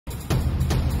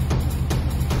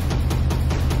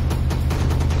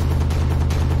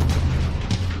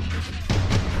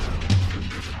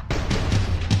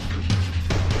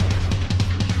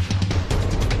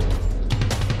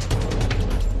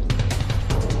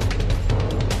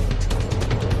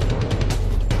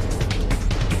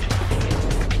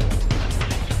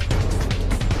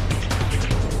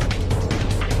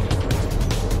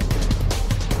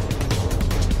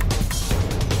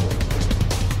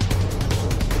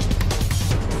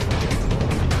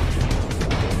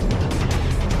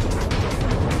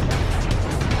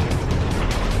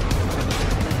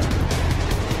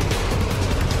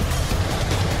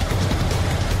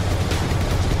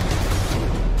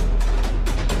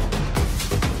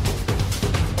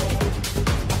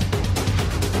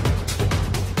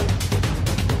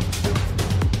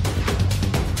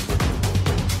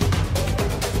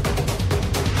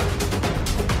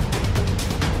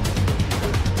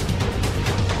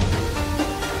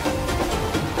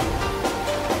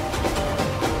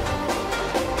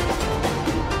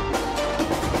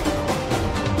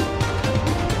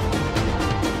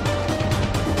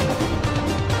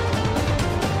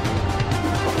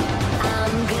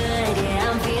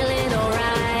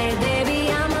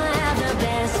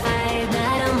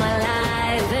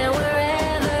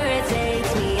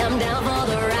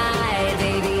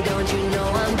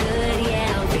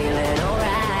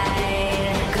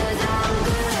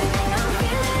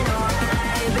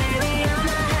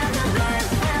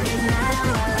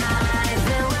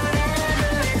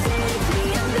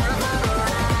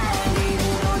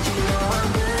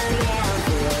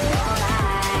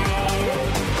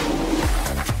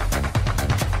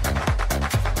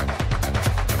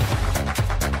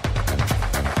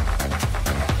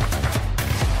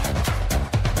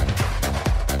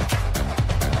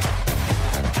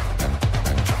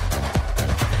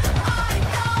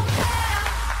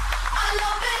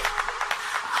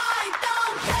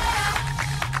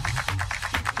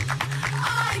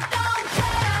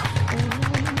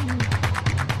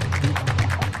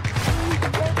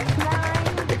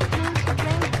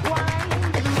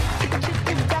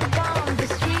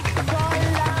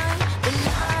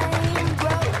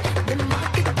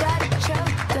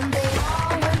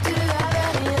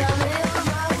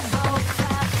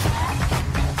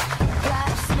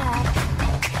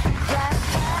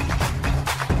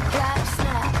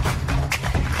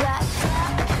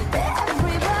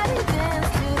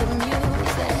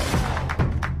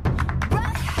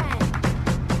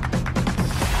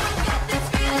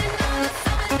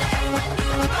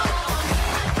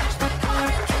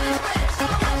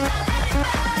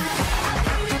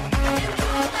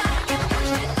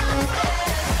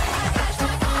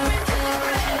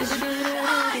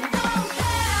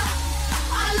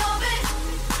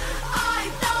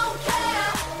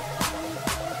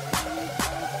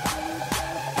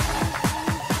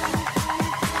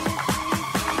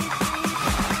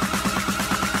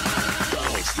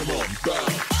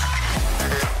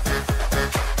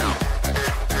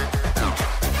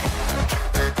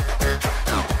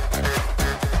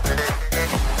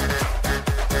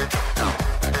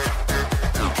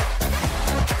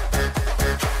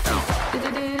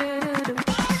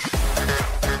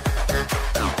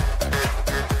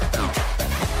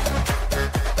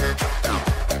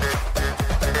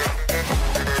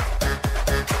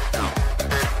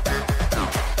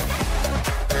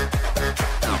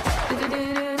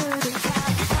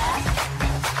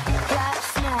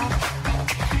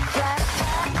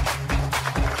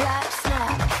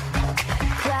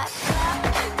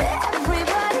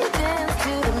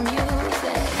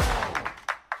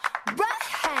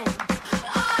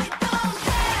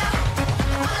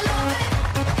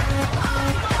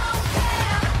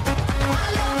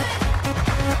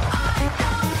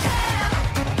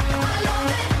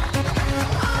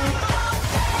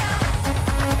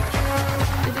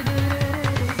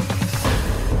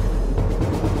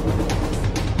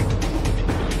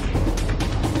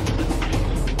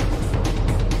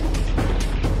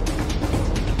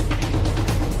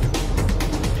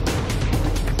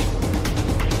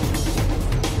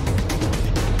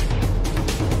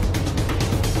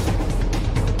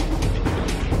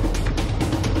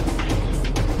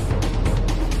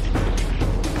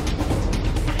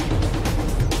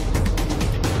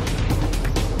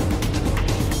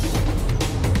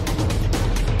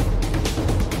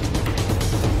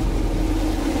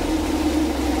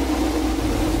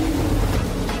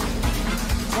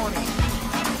20,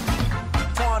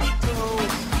 22,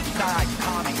 start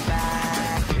coming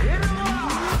back.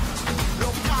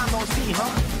 로카노 시험,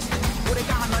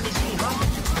 우리가 너니 시험,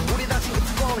 우리 다시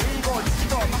웃고 일고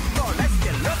지도 막고 let's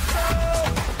get loco.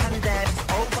 And that's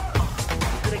over.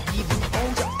 그래 기분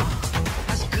오죠.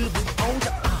 다시 그분 오죠.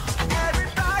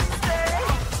 Everybody say,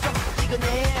 지근해,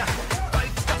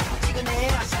 지근해,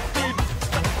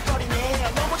 시끌벅적거리네.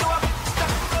 너무 좋아,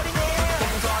 벅적거리네.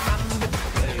 동서남북,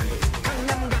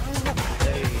 강남 강북,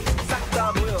 싹 다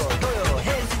보여줘요.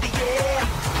 Hands in the air,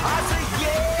 I say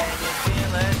yeah.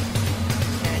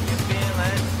 Can you feel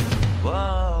it?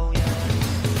 Whoa, yeah.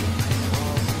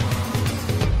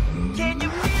 Can you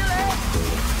feel it?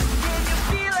 Can you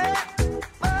feel it?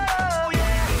 Oh,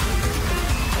 yeah.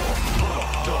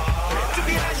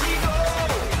 준비하시고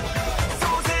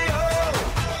쏘세요.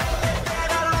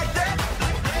 And I like that.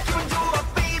 기분 좋아,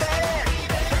 baby.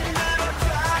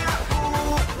 흔들어줘요.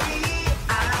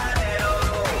 위아래로.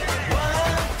 1,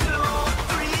 2,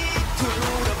 3 to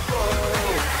the 4.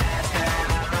 And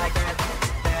I like that.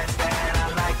 And I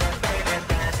like that, baby.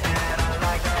 And I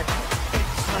like that.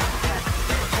 It's like that.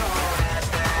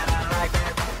 And I like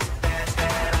that.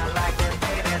 And I like that,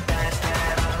 baby.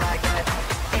 And I like that.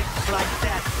 It's like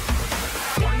that.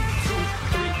 1, 2,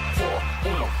 3, 4,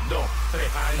 1, 2, 3.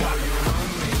 I know you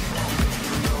want me.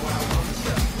 You know I want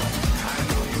you. I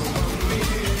know you want me.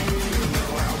 You know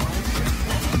I want you.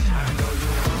 I know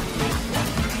you want me.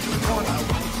 You know I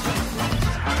want you.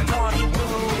 I know you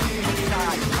want me.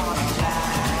 Start coming back.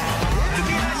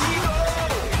 준비하시고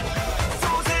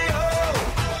쏘세요.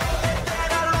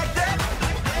 And I like that.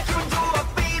 기분 좋아,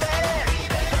 baby.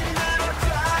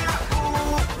 흔들어줘요.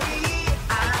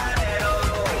 위아래로.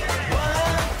 1,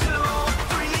 2,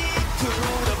 3 to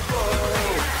the 4.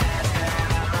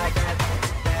 And I like that.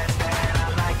 And I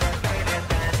like that, baby.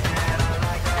 And I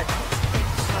like that.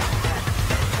 It's like that.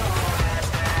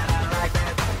 And I like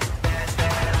that.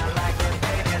 And I like that,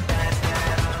 baby. And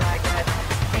I like that.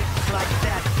 It's like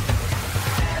that.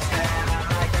 And I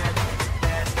like that.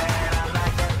 And I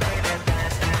like that, baby.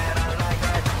 And I like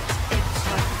that. It's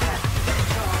like that.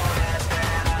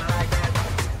 And I like that.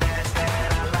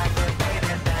 And I like that,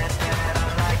 baby. And I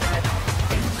like that.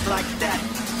 It's like that.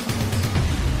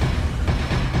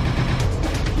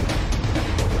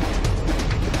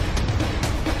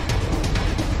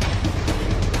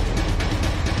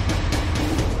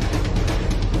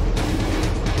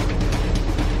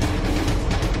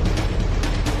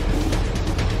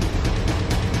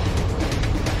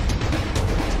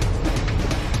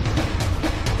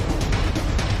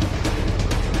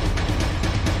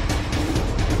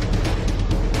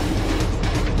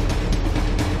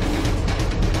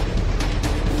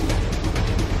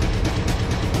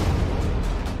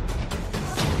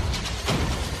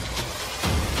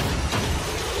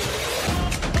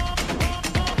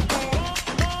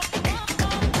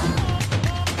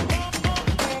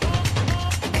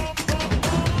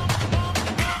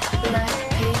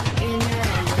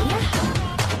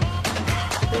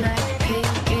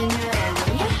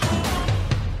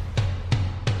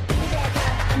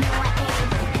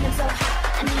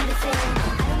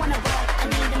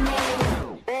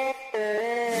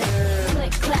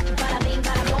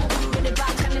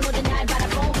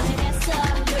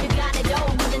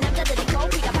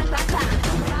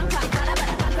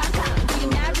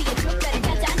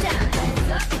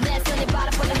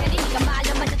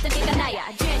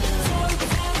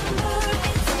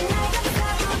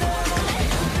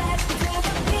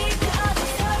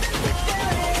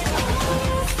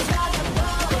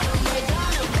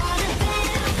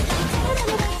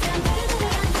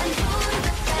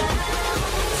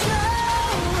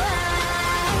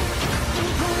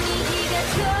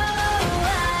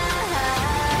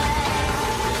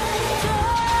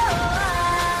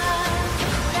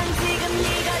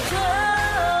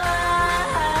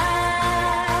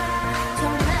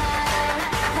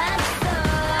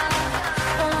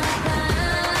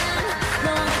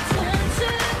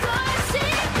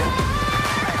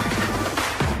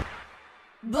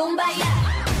 Boom, bye.